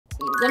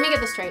Let me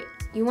get this straight.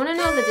 You want to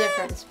know the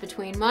difference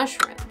between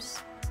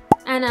mushrooms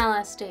and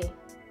LSD?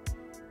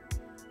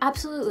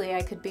 Absolutely,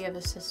 I could be of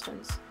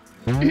assistance.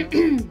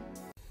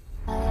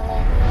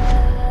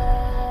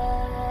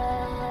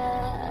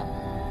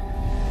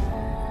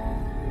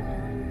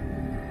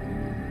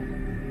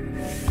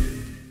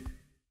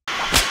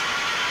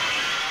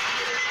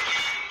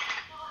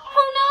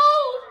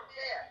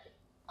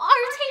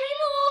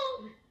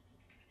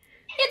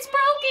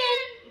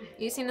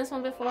 You seen this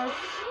one before?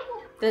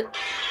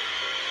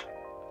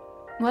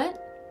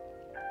 What?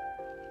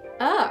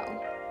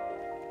 Oh.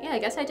 Yeah, I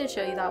guess I did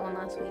show you that one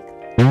last week.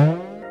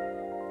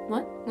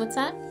 What? What's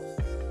that?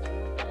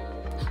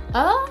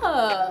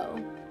 Oh!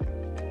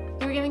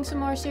 You were giving some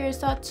more serious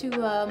thought to,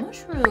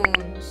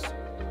 mushrooms.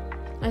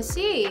 I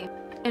see.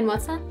 And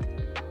what's that?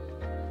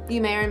 You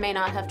may or may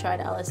not have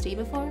tried LSD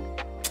before?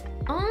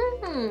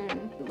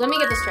 Let me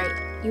get this straight.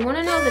 You want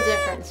to know the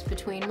difference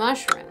between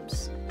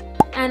mushrooms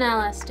and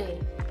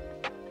LSD?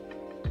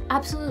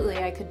 Absolutely,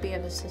 I could be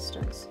of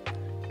assistance.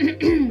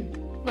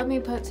 Let me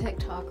put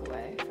TikTok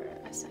away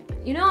for a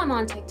second. You know I'm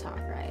on TikTok,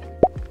 right?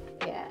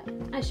 Yeah,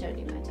 I showed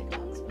you my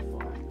TikToks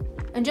before.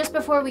 And just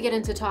before we get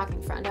into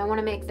talking, friend, I want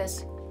to make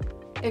this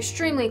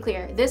extremely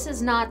clear. This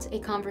is not a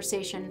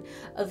conversation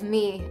of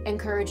me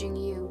encouraging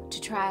you to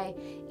try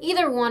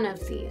either one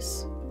of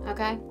these,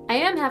 okay? I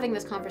am having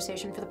this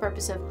conversation for the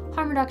purpose of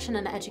harm reduction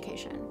and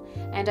education.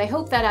 And I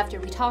hope that after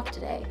we talk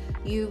today,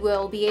 you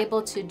will be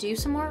able to do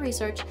some more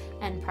research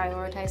and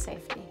prioritize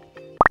safety.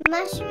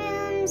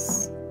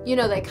 Mushrooms. You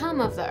know, they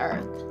come of the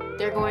earth.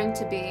 They're going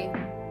to be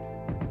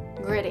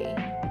gritty,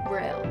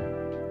 real,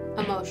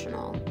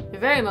 emotional.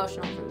 They're very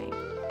emotional for me.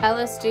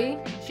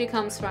 LSD, she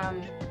comes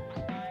from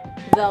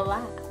the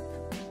lab,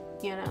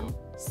 you know?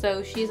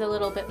 So she's a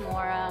little bit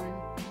more,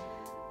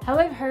 how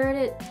I've heard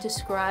it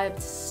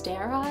described,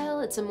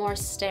 sterile. It's a more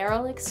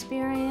sterile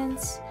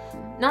experience.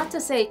 Not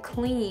to say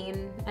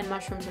clean and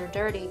mushrooms are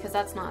dirty, because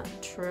that's not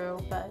true,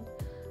 but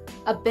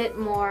a bit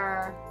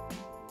more...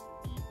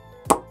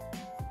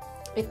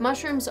 If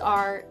mushrooms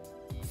are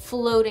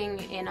floating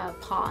in a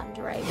pond,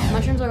 right?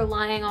 Mushrooms are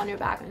lying on your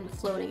back and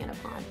floating in a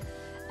pond.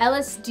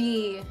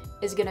 LSD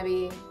is gonna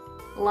be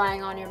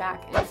lying on your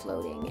back and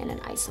floating in an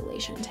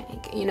isolation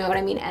tank. You know what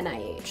I mean?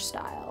 NIH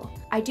style.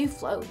 I do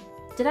float.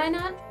 Did I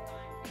not?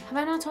 Have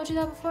I not told you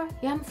that before?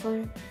 Yeah, I'm a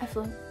floater. I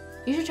float.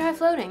 You should try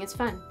floating, it's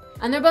fun.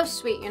 And they're both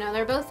sweet, you know?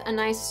 They're both a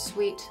nice,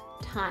 sweet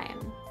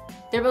time.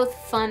 They're both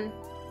fun,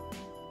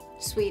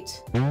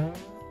 sweet,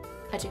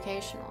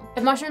 educational.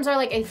 If mushrooms are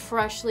like a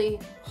freshly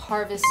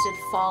harvested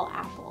fall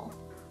apple.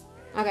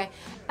 Okay,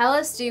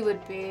 LSD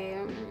would be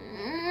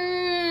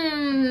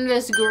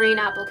this green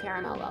apple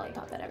caramel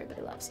lollipop that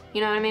everybody loves.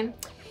 You know what I mean?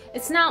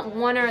 It's not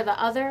one or the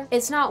other.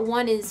 It's not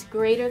one is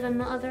greater than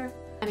the other.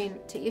 I mean,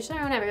 to each their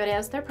own, everybody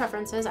has their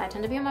preferences. I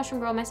tend to be a mushroom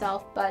girl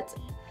myself, but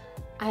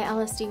I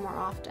LSD more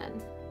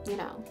often, you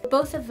know.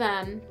 Both of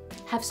them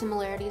have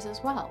similarities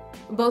as well.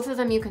 Both of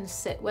them you can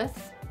sit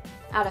with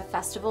at a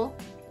festival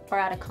or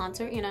at a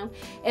concert, you know.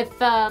 If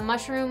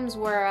mushrooms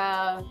were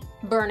a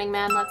Burning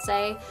Man, let's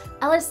say,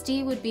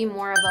 LSD would be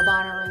more of a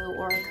Bonnaroo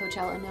or a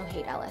Coachella, no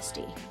hate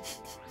LSD.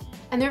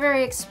 And they're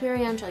very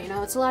experiential, you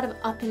know. It's a lot of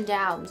up and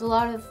downs,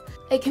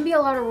 it can be a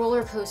lot of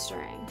roller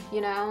coastering,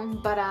 you know.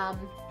 But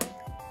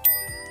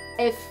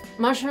if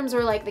mushrooms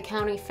were like the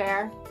county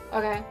fair,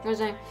 okay, what I'm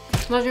saying,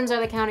 mushrooms are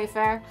the county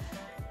fair,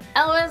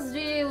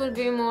 LSD would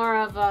be more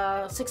of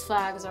a Six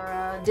Flags or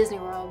a Disney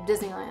World,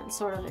 Disneyland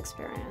sort of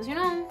experience, you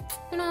know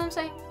what I'm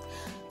saying?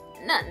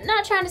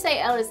 Not trying to say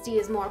LSD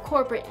is more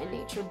corporate in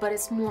nature, but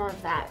it's more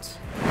of that.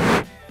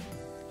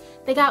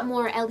 They got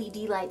more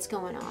LED lights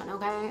going on,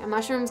 okay? And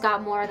mushrooms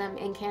got more of them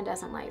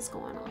incandescent lights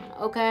going on,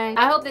 okay?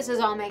 I hope this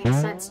is all making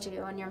sense to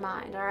you in your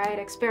mind, all right?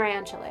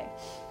 Experientially.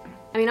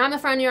 I mean, I'm a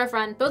friend, you're a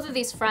friend. Both of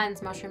these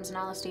friends, mushrooms and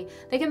LSD,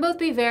 they can both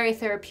be very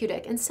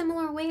therapeutic in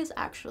similar ways,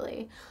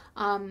 actually.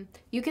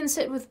 You can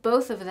sit with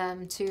both of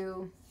them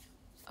to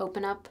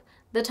open up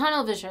the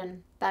tunnel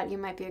vision that you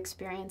might be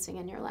experiencing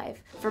in your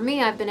life. For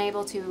me, I've been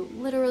able to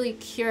literally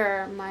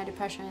cure my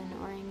depression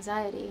or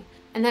anxiety.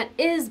 And that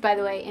is, by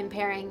the way,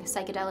 impairing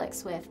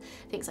psychedelics with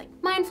things like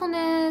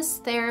mindfulness,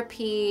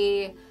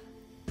 therapy,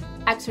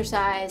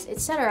 exercise,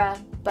 etc.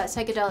 But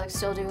psychedelics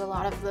still do a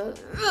lot of the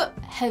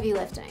heavy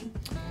lifting.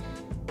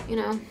 You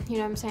know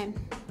what I'm saying?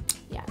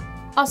 Yeah.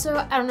 Also,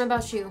 I don't know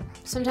about you,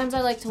 sometimes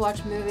I like to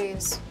watch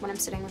movies when I'm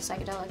sitting with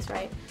psychedelics,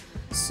 right?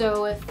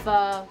 So if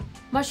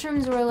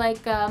mushrooms were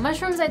like,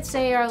 mushrooms I'd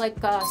say are like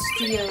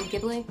Studio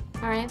Ghibli,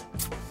 alright?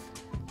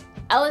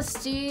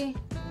 LSD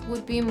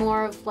would be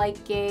more of like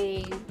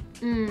a,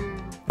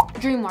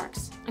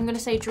 DreamWorks. I'm gonna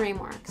say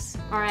DreamWorks,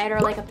 alright?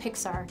 Or like a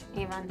Pixar,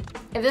 even.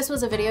 If this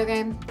was a video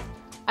game,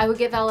 I would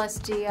give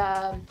LSD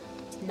a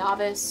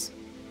novice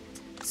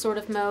sort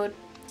of mode.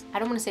 I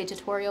don't want to say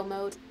tutorial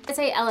mode. I'd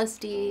say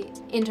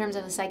LSD, in terms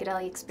of the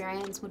psychedelic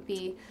experience, would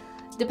be,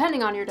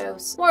 depending on your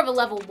dose, more of a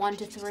level 1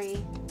 to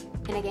 3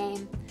 in a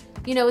game.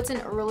 You know, it's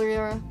an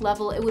earlier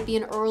level. It would be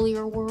an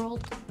earlier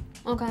world.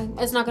 Okay,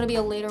 it's not going to be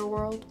a later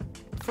world.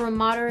 For a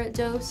moderate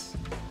dose,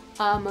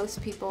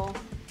 most people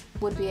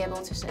would be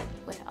able to sit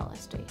with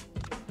LSD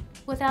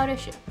without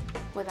issue,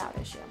 without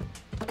issue.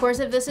 Of course,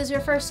 if this is your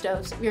first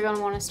dose, you're going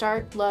to want to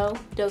start low,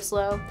 dose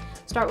low.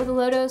 Start with a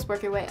low dose,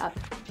 work your way up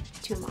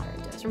to a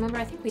moderate dose. Remember,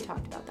 I think we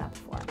talked about that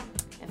before,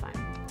 if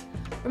I'm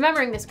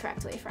remembering this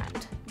correctly,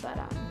 friend. But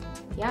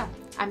yeah,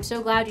 I'm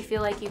so glad you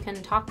feel like you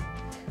can talk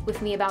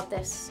with me about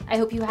this. I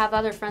hope you have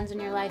other friends in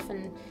your life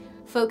and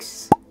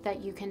folks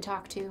that you can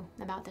talk to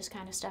about this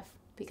kind of stuff,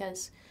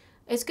 because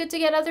it's good to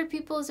get other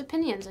people's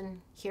opinions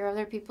and hear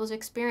other people's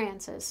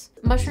experiences.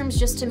 Mushrooms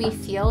just to me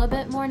feel a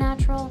bit more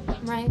natural,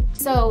 right?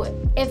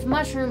 So if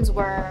mushrooms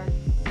were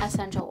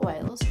essential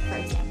oils, for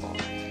example,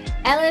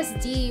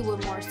 LSD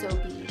would more so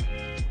be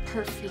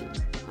perfume,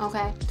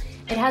 okay?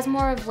 It has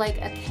more of like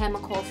a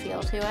chemical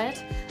feel to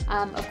it.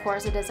 Of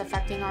course, it is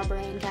affecting our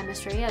brain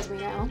chemistry, as we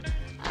know,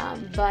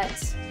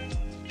 but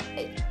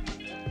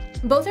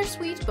both are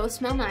sweet, both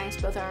smell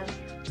nice, both are,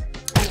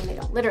 I mean, they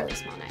don't literally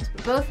smell nice,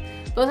 but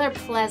both are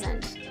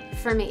pleasant,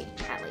 for me,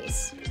 at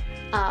least.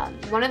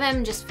 One of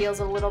them just feels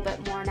a little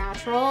bit more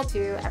natural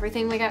to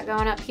everything we got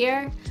going up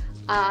here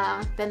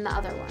than the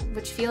other one,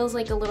 which feels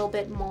like a little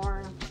bit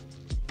more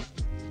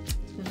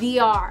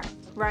VR,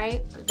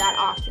 right? That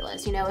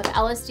Oculus, you know, if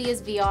LSD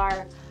is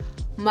VR,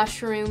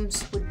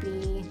 mushrooms would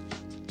be,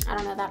 I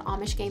don't know, that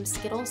Amish game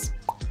Skittles.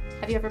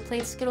 Have you ever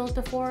played Skittles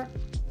before?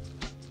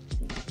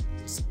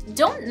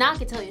 Don't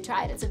knock it till you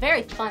try it. It's a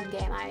very fun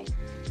game. I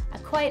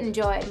quite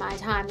enjoyed my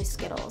time with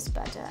Skittles,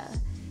 but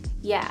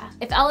yeah.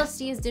 If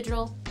LSD is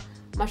digital,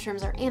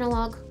 mushrooms are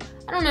analog.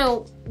 I don't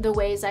know the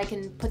ways I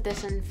can put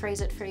this and phrase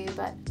it for you,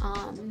 but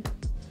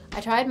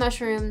I tried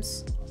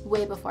mushrooms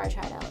way before I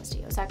tried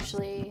LSD. I was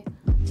actually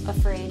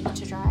afraid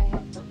to try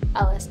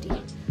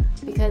LSD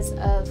because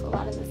of a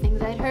lot of the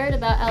things I'd heard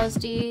about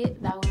LSD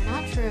that were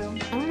not true.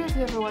 I don't know if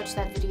you ever watched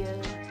that video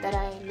that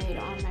I made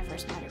on my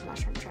first magic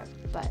mushroom trip,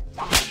 but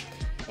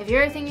if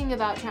you're thinking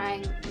about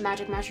trying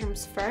magic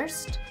mushrooms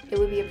first, it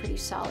would be a pretty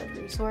solid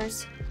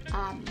resource.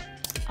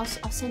 I'll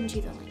send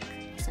you the link.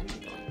 I'll send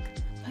you the link.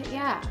 But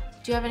yeah,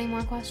 do you have any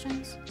more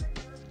questions?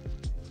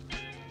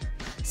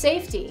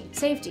 Safety,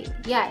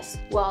 yes.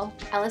 Well,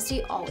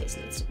 LSD always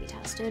needs to be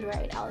tested,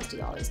 right?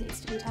 LSD always needs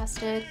to be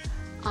tested.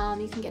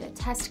 You can get a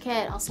test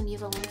kit. I'll send you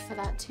the link for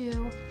that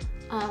too.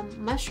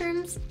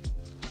 Mushrooms,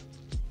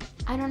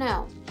 I don't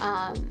know.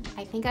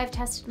 I think I've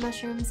tested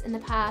mushrooms in the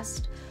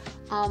past.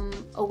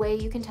 A way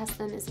you can test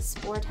them is a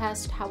spore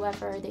test.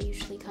 However, they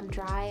usually come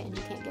dry and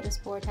you can't get a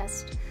spore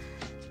test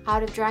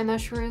out of dry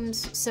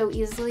mushrooms so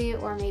easily,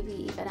 or maybe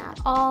even at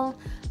all.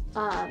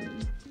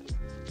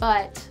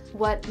 But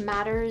what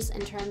matters in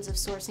terms of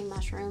sourcing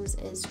mushrooms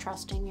is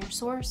trusting your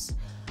source,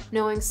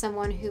 knowing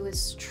someone who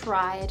has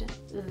tried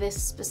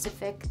this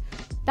specific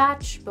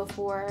batch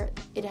before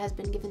it has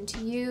been given to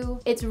you.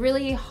 It's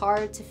really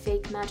hard to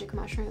fake magic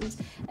mushrooms,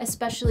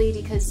 especially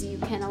because you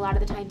can a lot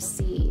of the time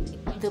see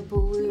the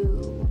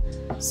blue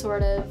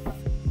sort of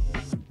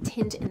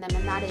tint in them,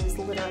 and that is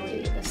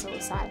literally the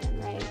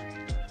psilocybin, right?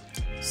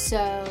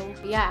 So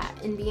yeah,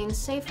 in being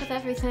safe with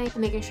everything and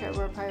making sure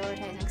we're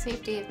prioritizing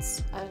safety,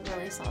 it's a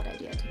really solid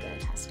idea to get a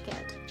test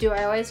kit. Do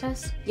I always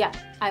test? Yeah,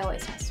 I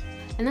always test.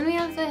 And then we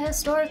have the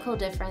historical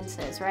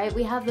differences, right?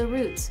 We have the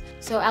roots.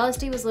 So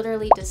LSD was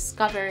literally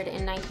discovered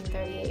in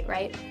 1938,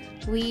 right?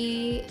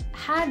 We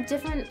had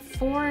different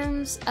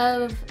forms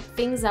of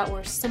things that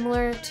were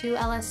similar to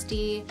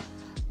LSD.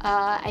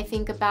 I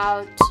think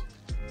about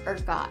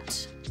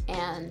ergot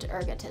and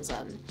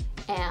ergotism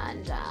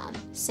and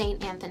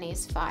St.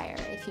 Anthony's fire,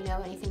 if you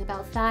know anything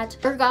about that.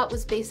 Ergot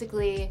was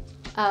basically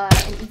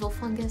an evil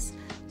fungus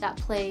that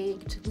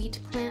plagued wheat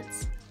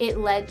plants. It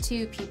led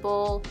to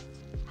people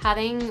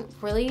having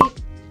really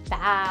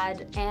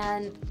bad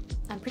and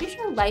I'm pretty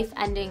sure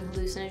life-ending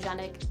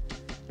hallucinogenic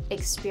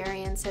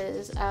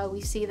experiences. We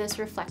see this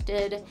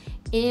reflected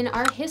in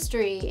our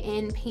history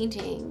in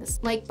paintings,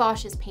 like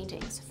Bosch's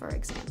paintings, for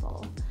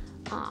example.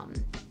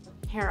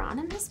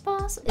 Hieronymus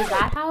Bosch? Is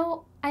that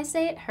how I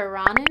say it?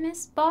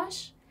 Hieronymus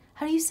Bosch?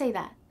 How do you say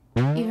that?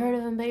 You've heard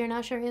of him, but you're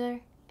not sure either?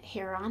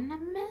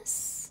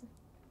 Hieronymus?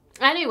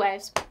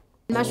 Anyways,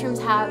 mushrooms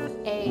have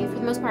a, for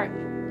the most part,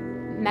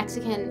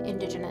 Mexican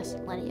indigenous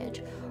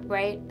lineage,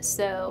 right?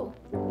 So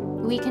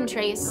we can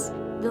trace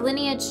the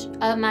lineage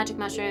of magic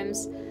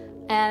mushrooms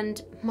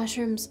and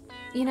mushrooms,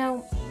 you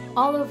know,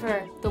 all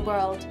over the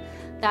world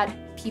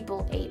that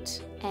people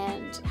ate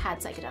and had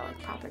psychedelic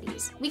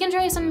properties. We can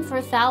trace them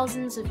for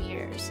thousands of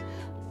years,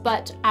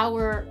 but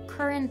our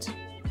current,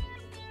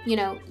 you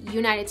know,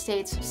 United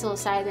States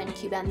psilocybin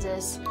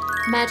cubensis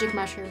magic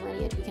mushroom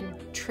lineage we can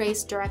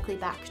trace directly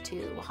back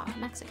to Oaxaca,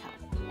 Mexico.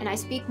 And I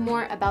speak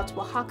more about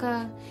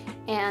Oaxaca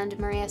and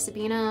Maria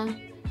Sabina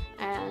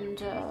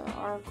and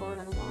our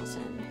Gordon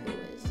Lawson, who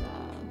is,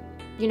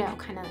 you know,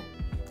 kind of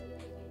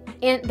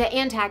the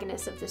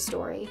antagonist of this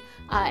story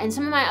in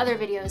some of my other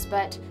videos,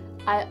 but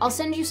I'll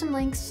send you some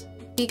links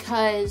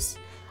because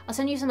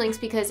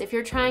if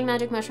you're trying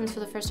magic mushrooms for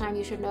the first time,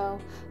 you should know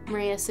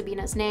Maria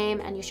Sabina's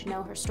name and you should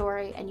know her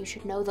story and you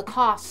should know the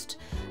cost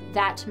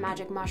that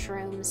magic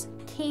mushrooms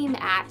came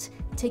at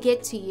to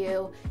get to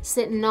you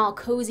sitting all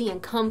cozy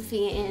and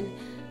comfy in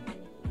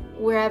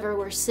wherever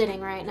we're sitting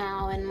right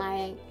now in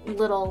my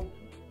little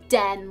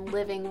den,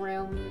 living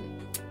room,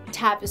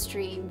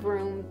 tapestry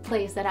room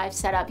place that I've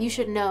set up. You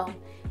should know.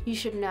 You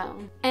should know.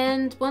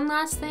 And one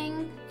last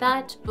thing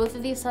that both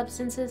of these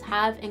substances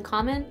have in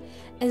common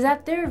is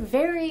that they're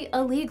very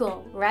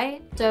illegal,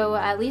 right? So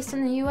at least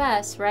in the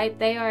US, right,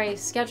 they are a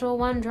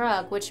Schedule I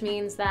drug, which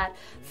means that,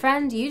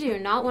 friend, you do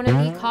not want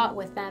to be caught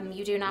with them.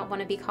 You do not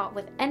want to be caught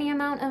with any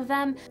amount of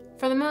them.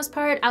 For the most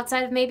part,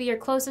 outside of maybe your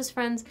closest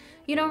friends,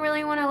 you don't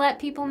really want to let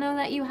people know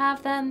that you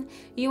have them.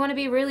 You want to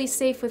be really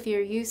safe with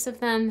your use of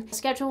them.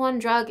 Schedule I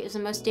drug is the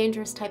most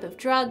dangerous type of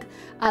drug.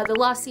 The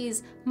law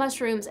sees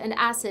mushrooms and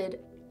acid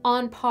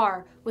on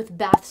par with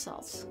bath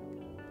salts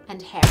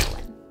and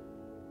heroin.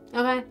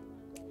 Okay?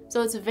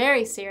 So it's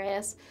very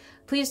serious.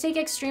 Please take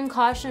extreme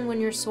caution when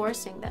you're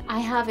sourcing them. I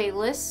have a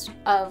list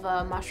of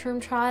mushroom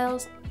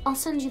trials. I'll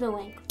send you the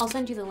link. I'll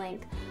send you the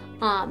link.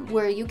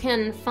 Where you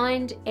can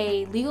find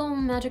a legal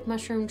magic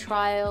mushroom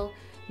trial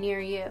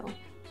near you.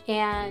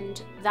 And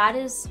that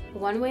is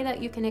one way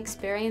that you can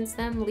experience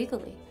them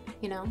legally,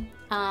 you know?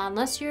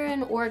 Unless you're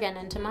in Oregon,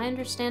 and to my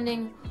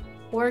understanding,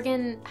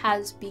 Oregon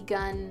has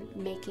begun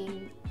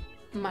making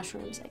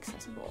mushrooms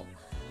accessible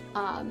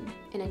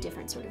in a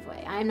different sort of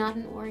way. I'm not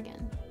in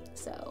Oregon,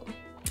 so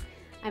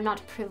I'm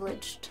not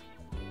privileged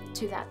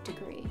to that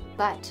degree.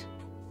 But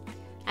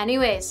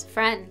anyways,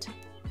 friend,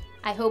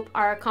 I hope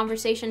our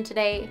conversation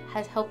today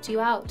has helped you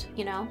out,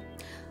 you know?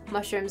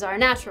 Mushrooms are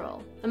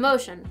natural,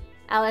 emotion,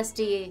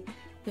 LSD,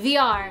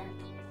 VR,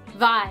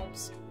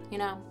 vibes, you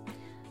know?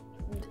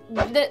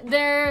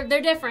 They're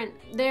different.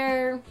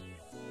 They're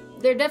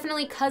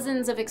definitely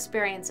cousins of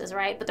experiences,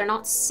 right? But they're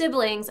not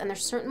siblings, and they're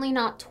certainly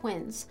not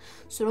twins.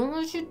 So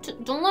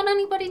don't let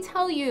anybody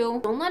tell you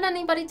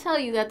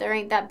that there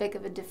ain't that big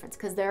of a difference,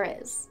 because there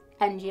is.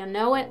 And you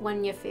know it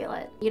when you feel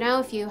it. You know,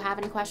 if you have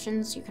any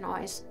questions, you can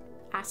always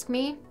ask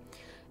me.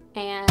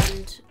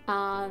 And,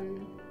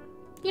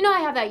 you know I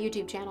have that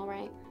YouTube channel,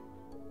 right?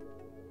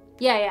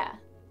 Yeah.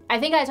 I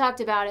think I talked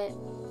about it,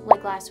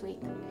 like, last week.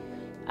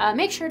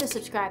 Make sure to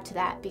subscribe to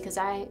that, because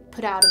I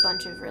put out a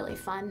bunch of really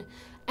fun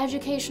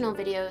educational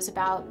videos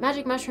about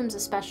magic mushrooms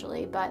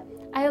especially, but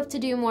I hope to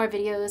do more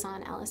videos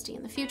on LSD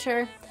in the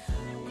future,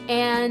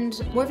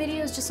 and more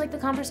videos just like the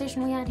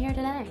conversation we had here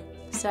today.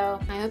 So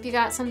I hope you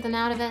got something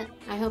out of it.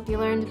 I hope you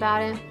learned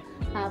about it.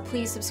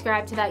 Please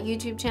subscribe to that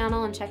YouTube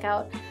channel and check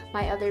out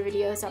my other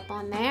videos up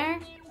on there.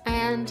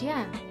 And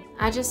yeah,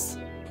 I just,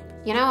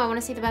 you know, I want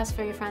to see the best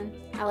for you, friend.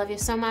 I love you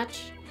so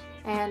much,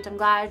 and I'm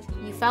glad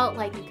you felt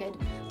like you could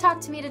talk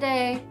to me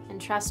today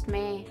and trust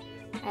me.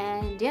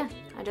 And yeah,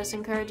 I just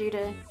encourage you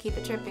to keep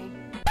it trippy.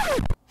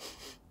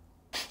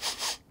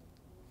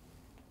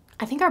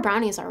 I think our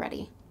brownies are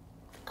ready.